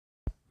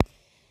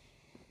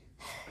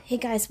Hey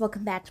guys,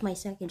 welcome back to my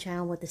second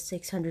channel with the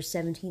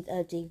 617th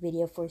update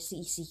video for Cec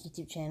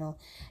YouTube channel.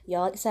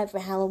 Y'all excited for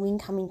Halloween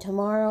coming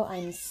tomorrow?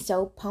 I'm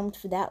so pumped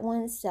for that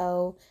one.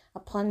 So I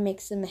plan to make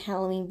some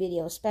Halloween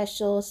video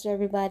specials for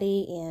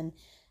everybody and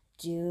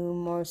do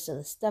more sort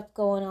of stuff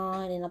going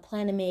on. And I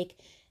plan to make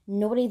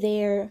Nobody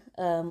There,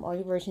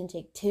 audio version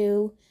take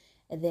 2.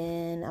 And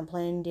then I'm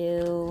planning to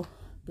do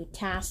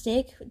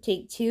Bootastic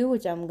take 2,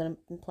 which I'm going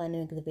to plan to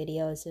make the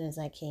video as soon as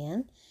I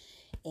can.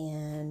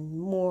 And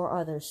more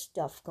other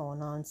stuff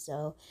going on.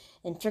 So,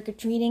 and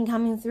trick-or-treating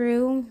coming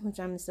through, which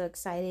I'm so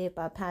excited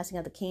about, passing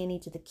out the candy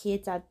to the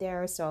kids out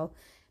there. So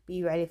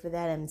be ready for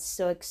that. I'm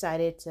so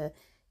excited to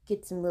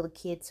get some little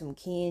kids some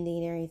candy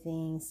and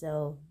everything.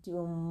 So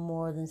doing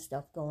more than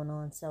stuff going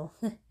on. So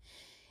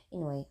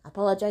anyway, I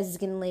apologize, it's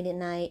getting late at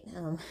night.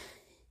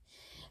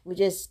 We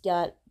just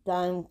got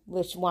done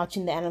with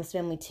watching The Addams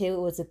Family 2.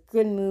 It was a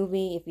good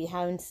movie if you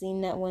haven't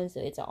seen that one. So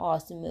it's an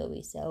awesome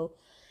movie. So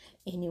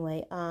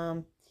anyway,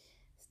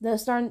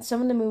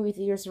 some of the movie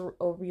theaters are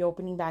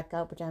reopening back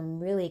up, which I'm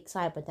really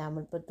excited about that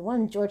one. But the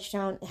one in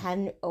Georgetown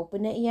hadn't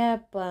opened it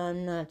yet, but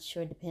I'm not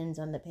sure. It depends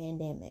on the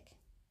pandemic.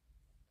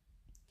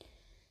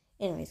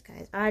 Anyways,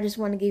 guys, I just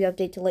want to give you an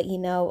update to let you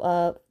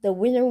know the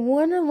Winter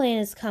Wonderland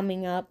is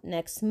coming up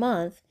next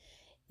month.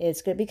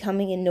 It's going to be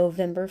coming in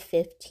November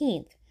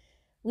 15th.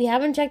 We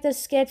haven't checked the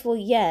schedule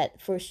yet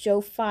for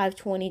Show 5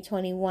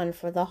 2021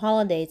 for the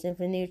holidays and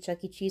for the new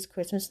Chuck E. Cheese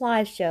Christmas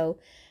Live show.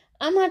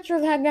 I'm not sure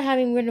if they're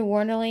having Winter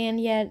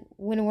Wonderland yet,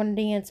 Winter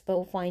Wonderland, but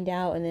we'll find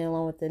out. And then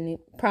along with the new,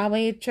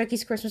 probably Chuck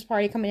E.'s Christmas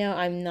Party coming out,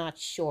 I'm not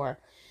sure.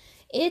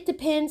 It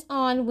depends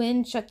on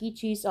when Chuck E.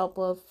 Cheese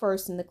upload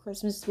first in the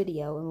Christmas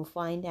video, and we'll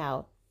find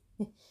out.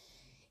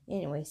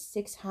 Anyway,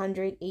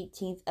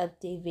 618th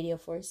update video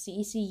for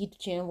Cec YouTube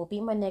channel will be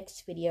my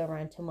next video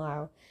around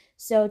tomorrow.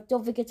 So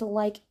don't forget to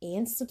like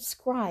and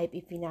subscribe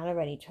if you're not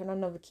already. Turn on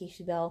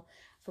notification bell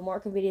for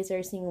more videos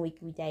every single week,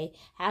 every day.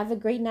 Have a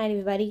great night,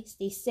 everybody.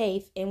 Stay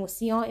safe, and we'll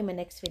see y'all in my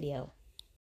next video.